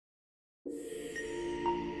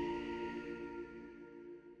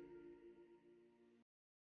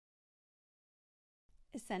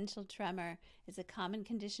Essential tremor is a common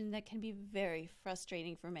condition that can be very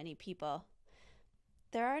frustrating for many people.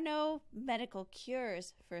 There are no medical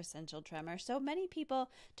cures for essential tremor, so many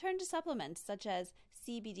people turn to supplements such as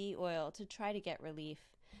CBD oil to try to get relief.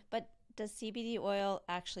 But does CBD oil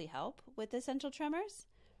actually help with essential tremors?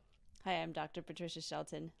 Hi, I'm Dr. Patricia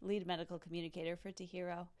Shelton, lead medical communicator for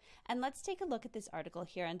Tahiro. And let's take a look at this article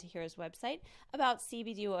here on Tahiro's website about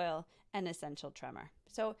CBD oil and essential tremor.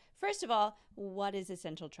 So first of all, what is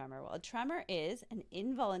essential tremor? Well, a tremor is an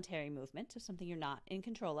involuntary movement, so something you're not in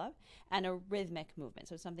control of, and a rhythmic movement,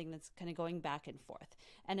 so something that's kind of going back and forth.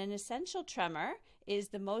 And an essential tremor is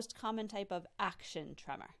the most common type of action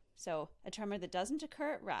tremor. So a tremor that doesn't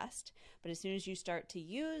occur at rest, but as soon as you start to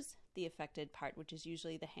use the affected part, which is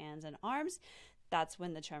usually the hands and arms, that's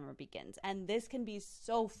when the tremor begins. And this can be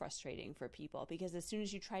so frustrating for people because as soon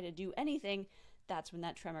as you try to do anything, that's when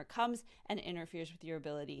that tremor comes and interferes with your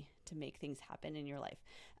ability to make things happen in your life.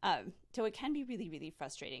 So it can be really, really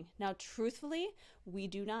frustrating. Now, truthfully, we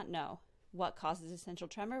do not know what causes essential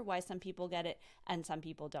tremor, why some people get it and some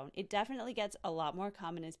people don't. It definitely gets a lot more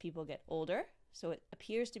common as people get older. So it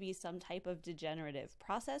appears to be some type of degenerative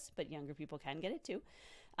process, but younger people can get it too.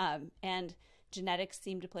 And genetics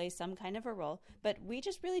seem to play some kind of a role, but we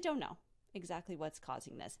just really don't know exactly what's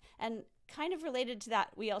causing this. And kind of related to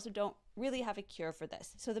that, we also don't really have a cure for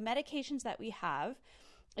this. So the medications that we have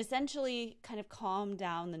essentially kind of calm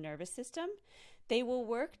down the nervous system. They will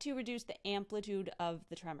work to reduce the amplitude of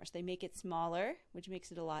the tremors. They make it smaller, which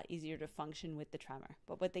makes it a lot easier to function with the tremor.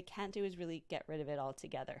 But what they can't do is really get rid of it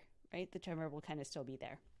altogether, right? The tremor will kind of still be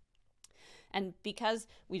there. And because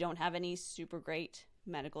we don't have any super great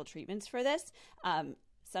medical treatments for this,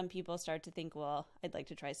 some people start to think, well, I'd like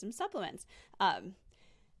to try some supplements.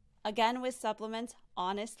 Again, with supplements,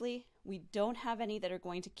 honestly, we don't have any that are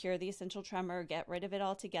going to cure the essential tremor or get rid of it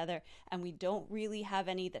altogether. And we don't really have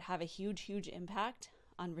any that have a huge, huge impact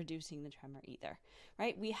on reducing the tremor either,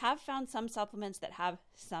 right? We have found some supplements that have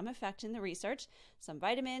some effect in the research, some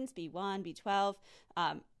vitamins, B1, B12,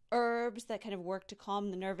 herbs that kind of work to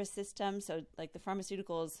calm the nervous system. So like the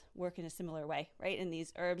pharmaceuticals work in a similar way, right? And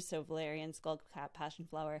these herbs, so valerian, skullcap,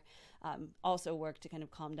 passionflower, also work to kind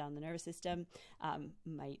of calm down the nervous system,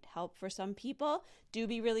 might help for some people. Do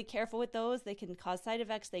be really careful with those. They can cause side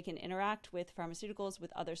effects. They can interact with pharmaceuticals,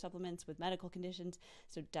 with other supplements, with medical conditions.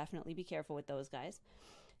 So definitely be careful with those guys.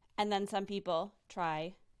 And then some people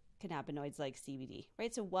try cannabinoids like CBD,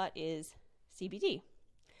 right? So what is CBD?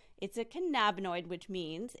 It's a cannabinoid, which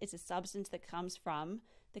means it's a substance that comes from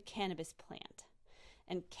the cannabis plant.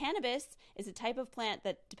 And cannabis is a type of plant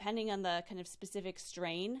that, depending on the kind of specific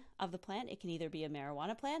strain of the plant, it can either be a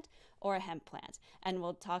marijuana plant or a hemp plant. And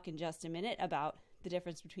we'll talk in just a minute about the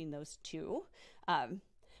difference between those two.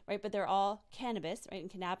 Right? But they're all cannabis, right?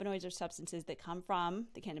 And cannabinoids are substances that come from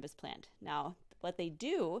the cannabis plant. Now, what they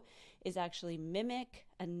do is actually mimic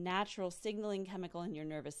a natural signaling chemical in your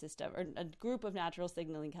nervous system, or a group of natural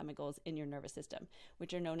signaling chemicals in your nervous system,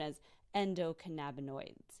 which are known as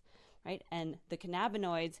endocannabinoids, right? And the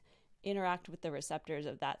cannabinoids interact with the receptors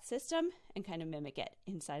of that system and kind of mimic it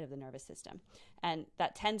inside of the nervous system. And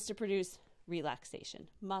that tends to produce relaxation,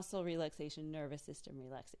 muscle relaxation, nervous system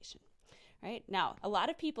relaxation, right? Now, a lot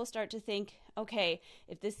of people start to think, okay,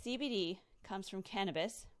 if this CBD comes from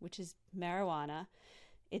cannabis, which is marijuana,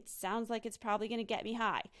 it sounds like it's probably going to get me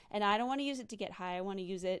high. And I don't want to use it to get high. I want to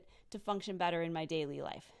use it to function better in my daily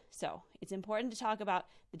life. So it's important to talk about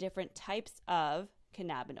the different types of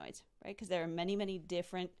cannabinoids, right? Because there are many, many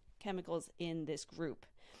different chemicals in this group.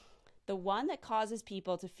 The one that causes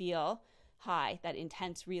people to feel high, that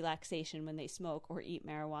intense relaxation when they smoke or eat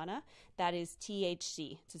marijuana, that is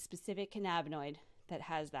THC. It's a specific cannabinoid that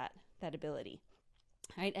has that ability.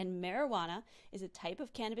 Right? And marijuana is a type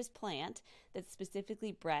of cannabis plant that's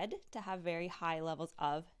specifically bred to have very high levels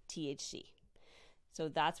of THC. So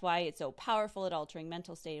that's why it's so powerful at altering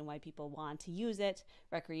mental state and why people want to use it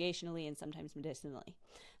recreationally and sometimes medicinally.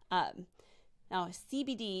 Now,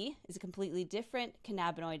 CBD is a completely different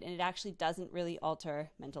cannabinoid, and it actually doesn't really alter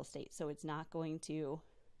mental state. So it's not going to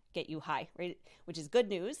get you high, right? Which is good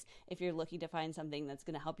news if you're looking to find something that's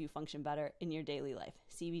going to help you function better in your daily life.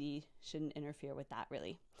 CBD shouldn't interfere with that,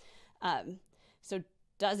 really. So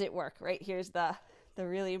does it work, right? Here's the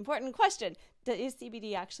really important question. Is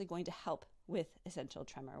CBD actually going to help with essential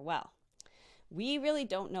tremor? Well, we really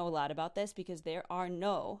don't know a lot about this because there are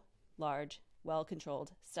no large,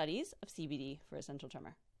 well-controlled studies of CBD for essential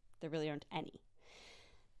tremor. There really aren't any.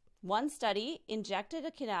 One study injected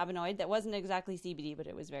a cannabinoid that wasn't exactly CBD, but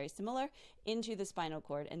it was very similar, into the spinal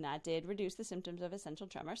cord, and that did reduce the symptoms of essential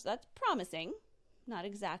tremor. So that's promising, not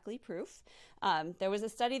exactly proof. There was a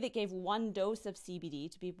study that gave 1 dose of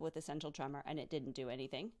CBD to people with essential tremor, and it didn't do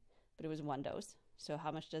anything, but it was 1 dose. So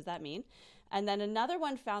how much does that mean? And then another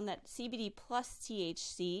one found that CBD plus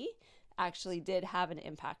THC actually did have an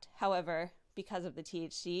impact. However, because of the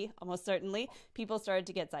THC, almost certainly, people started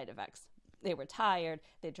to get side effects. They were tired,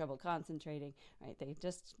 they had trouble concentrating, right? They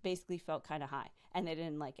just basically felt kind of high, and they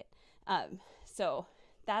didn't like it. So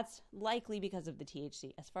that's likely because of the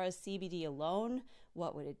THC. As far as CBD alone,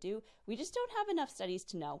 what would it do? We just don't have enough studies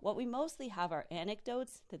to know. What we mostly have are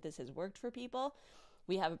anecdotes that this has worked for people.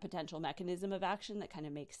 We have a potential mechanism of action that kind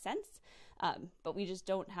of makes sense, but we just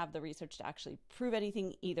don't have the research to actually prove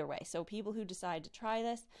anything either way. So people who decide to try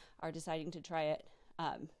this are deciding to try it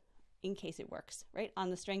in case it works, right? On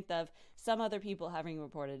the strength of some other people having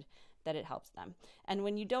reported that it helps them. And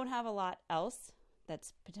when you don't have a lot else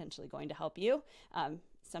that's potentially going to help you,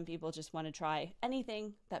 some people just want to try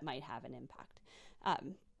anything that might have an impact.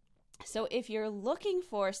 So if you're looking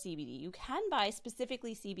for CBD, you can buy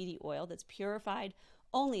specifically CBD oil that's purified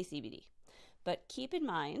only CBD. But keep in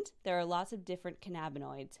mind, there are lots of different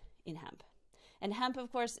cannabinoids in hemp. And hemp,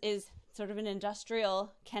 of course, is sort of an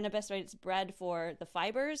industrial cannabis, right? It's bred for the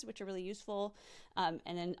fibers, which are really useful, and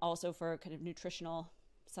then also for kind of nutritional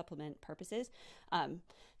supplement purposes.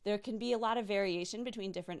 There can be a lot of variation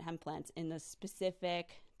between different hemp plants in the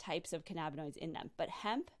specific types of cannabinoids in them. But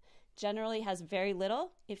hemp generally has very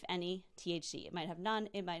little, if any, THC. It might have none,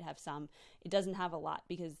 it might have some. It doesn't have a lot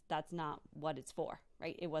because that's not what it's for,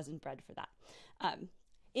 right? It wasn't bred for that.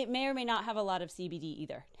 It may or may not have a lot of CBD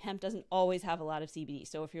either. Hemp doesn't always have a lot of CBD.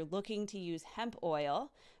 So if you're looking to use hemp oil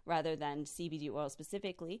rather than CBD oil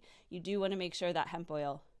specifically, you do want to make sure that hemp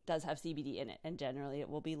oil does have CBD in it, and generally it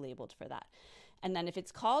will be labeled for that. And then if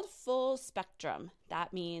it's called full spectrum,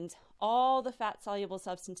 that means all the fat-soluble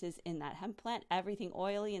substances in that hemp plant, everything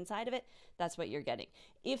oily inside of it, that's what you're getting.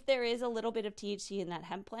 If there is a little bit of THC in that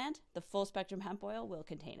hemp plant, the full spectrum hemp oil will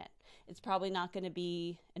contain it. It's probably not going to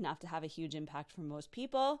be enough to have a huge impact for most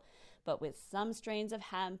people, but with some strains of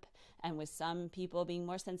hemp and with some people being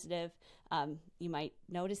more sensitive, you might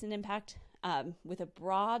notice an impact. With a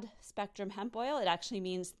broad spectrum hemp oil, it actually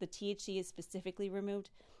means the THC is specifically removed.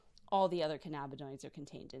 All the other cannabinoids are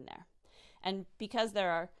contained in there. And because there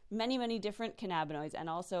are many, many different cannabinoids and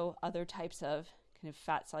also other types of kind of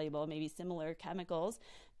fat-soluble, maybe similar chemicals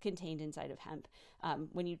contained inside of hemp,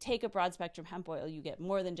 when you take a broad spectrum hemp oil, you get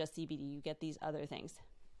more than just CBD. You get these other things,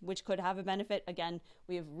 which could have a benefit. Again,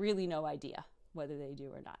 we have really no idea whether they do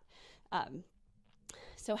or not.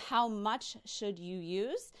 So how much should you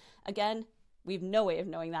use? Again, we have no way of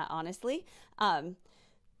knowing that, honestly.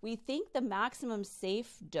 We think the maximum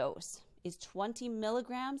safe dose is 20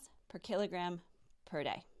 milligrams per kilogram per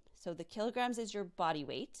day. So the kilograms is your body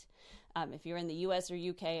weight. If you're in the US or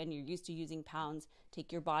UK and you're used to using pounds,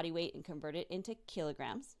 take your body weight and convert it into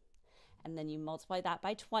kilograms. And then you multiply that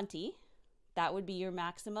by 20. That would be your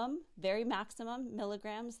maximum, very maximum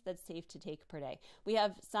milligrams that's safe to take per day. We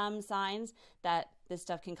have some signs that this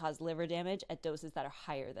stuff can cause liver damage at doses that are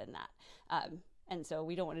higher than that. And so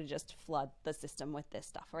we don't want to just flood the system with this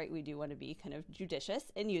stuff, right? We do want to be kind of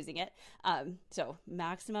judicious in using it. So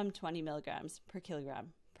maximum 20 milligrams per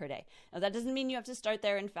kilogram per day. Now that doesn't mean you have to start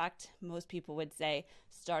there. In fact, most people would say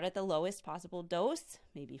start at the lowest possible dose,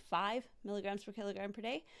 maybe 5 milligrams per kilogram per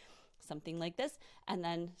day, something like this, and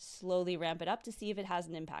then slowly ramp it up to see if it has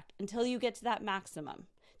an impact until you get to that maximum.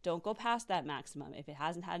 Don't go past that maximum. If it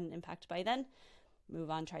hasn't had an impact by then, move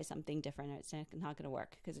on, try something different. It's not going to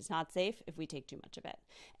work because it's not safe if we take too much of it.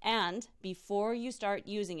 And before you start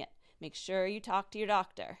using it, make sure you talk to your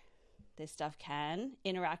doctor. This stuff can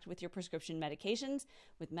interact with your prescription medications,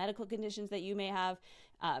 with medical conditions that you may have.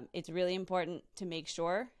 It's really important to make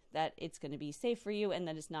sure that it's going to be safe for you and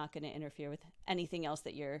that it's not going to interfere with anything else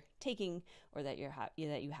that you're taking or that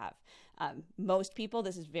you have. Most people,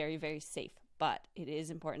 this is very, very safe, but it is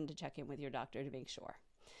important to check in with your doctor to make sure.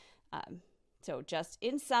 So just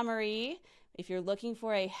in summary, if you're looking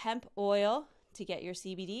for a hemp oil to get your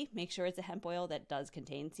CBD, make sure it's a hemp oil that does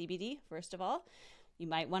contain CBD, first of all. You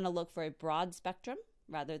might want to look for a broad spectrum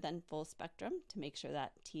rather than full spectrum to make sure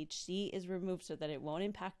that THC is removed so that it won't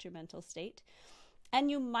impact your mental state.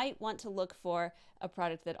 And you might want to look for a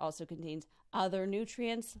product that also contains other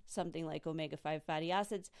nutrients, something like omega-5 fatty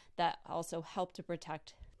acids that also help to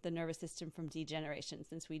protect the nervous system from degeneration,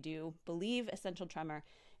 since we do believe essential tremor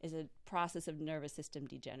is a process of nervous system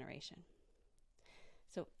degeneration.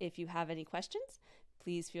 So if you have any questions,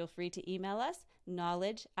 please feel free to email us,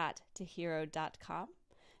 knowledge@tahiro.com.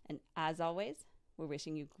 And as always, we're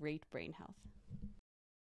wishing you great brain health.